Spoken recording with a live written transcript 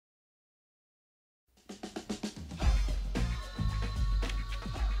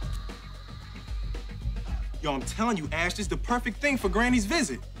Yo, I'm telling you, Ash, this is the perfect thing for Granny's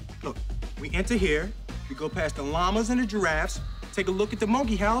visit. Look, we enter here, we go past the llamas and the giraffes, take a look at the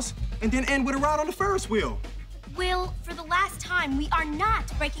monkey house, and then end with a ride on the Ferris wheel. Will, for the last time, we are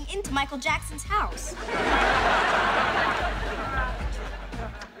not breaking into Michael Jackson's house.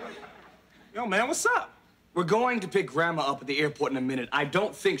 Yo, man, what's up? We're going to pick Grandma up at the airport in a minute. I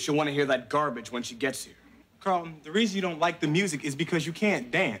don't think she'll want to hear that garbage when she gets here. Carlton, the reason you don't like the music is because you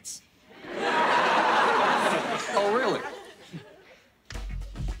can't dance. Oh, really?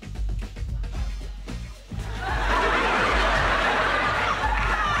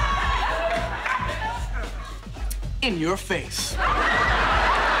 In your face.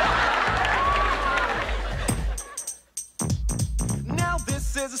 Now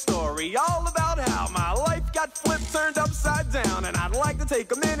this is a story all about how my life got flipped, turned upside down, and I'd like to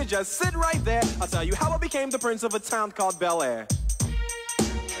take a minute, just sit right there. I'll tell you how I became the prince of a town called Bel Air.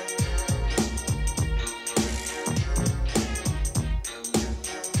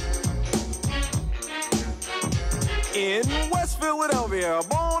 In West Philadelphia,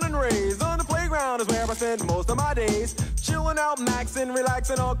 born and raised, on the playground is where I spend most of my days. Chilling out, maxing,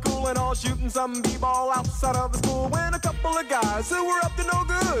 relaxing, all cool and all, shooting some b-ball outside of the school. When a couple of guys who were up to no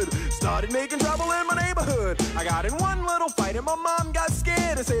good started making trouble in my neighborhood. I got in one little fight and my mom got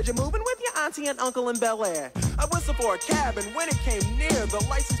scared and said, "You're moving with your auntie and uncle in Bel Air." I whistled for a cab, and when it came near, the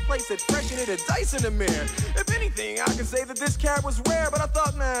license plate said fresh and it had dice in the mirror. If anything, I could say that this cab was rare, but I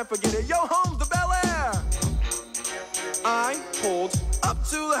thought, man, forget it. Yo, home's the Bel Air. I pulled up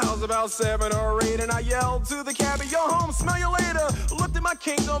to the house about 7 or 8, and I yelled to the cabbie, "Yo, home, smell you later." Looked at my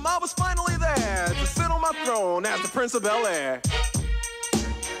kingdom, I was finally there to sit on my throne as the Prince of Bel Air.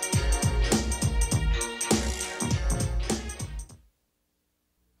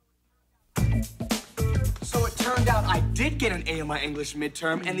 So it turned out I did get an A in my English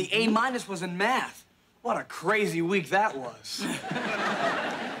midterm, and the A- was in math. What a crazy week that was.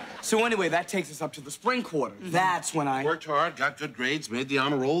 So anyway, that takes us up to the spring quarter. That's when I... Worked hard, got good grades, made the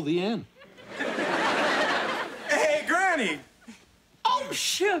honor roll, the end. Hey, Granny! Oh,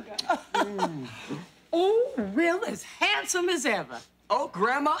 sugar. Oh, Will as handsome as ever. Oh,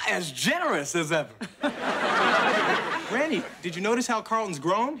 Grandma, as generous as ever. Granny, did you notice how Carlton's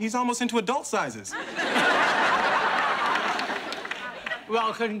grown? He's almost into adult sizes.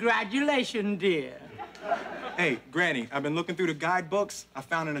 Well, congratulations, dear. Hey, Granny, I've been looking through the guidebooks. I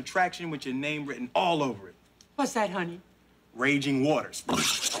found an attraction with your name written all over it. What's that, honey? Raging Waters.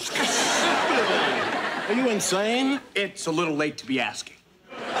 Are you insane? It's a little late to be asking.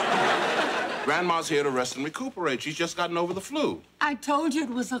 Grandma's here to rest and recuperate. She's just gotten over the flu. I told you it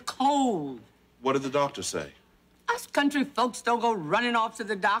was a cold. What did the doctor say? Us country folks don't go running off to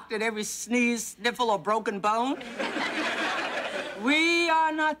the doctor at every sneeze, sniffle, or broken bone. We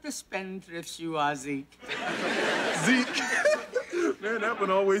are not the spendthrifts you are, Zeke. Zeke. Man, that one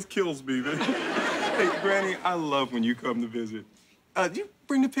always kills me, man. Hey, Granny, I love when you come to visit. Did you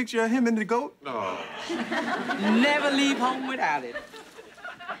bring the picture of him and the goat? No. Never leave home without it.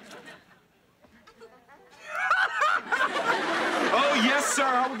 Oh, yes, sir.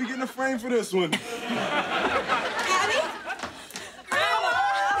 I will be getting a frame for this one. Abby?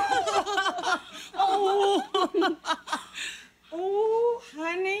 Oh. Oh,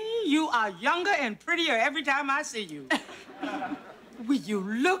 honey, you are younger and prettier every time I see you. Will you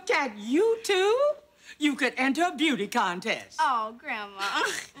look at you two? You could enter a beauty contest. Oh, Grandma.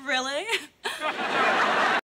 Really?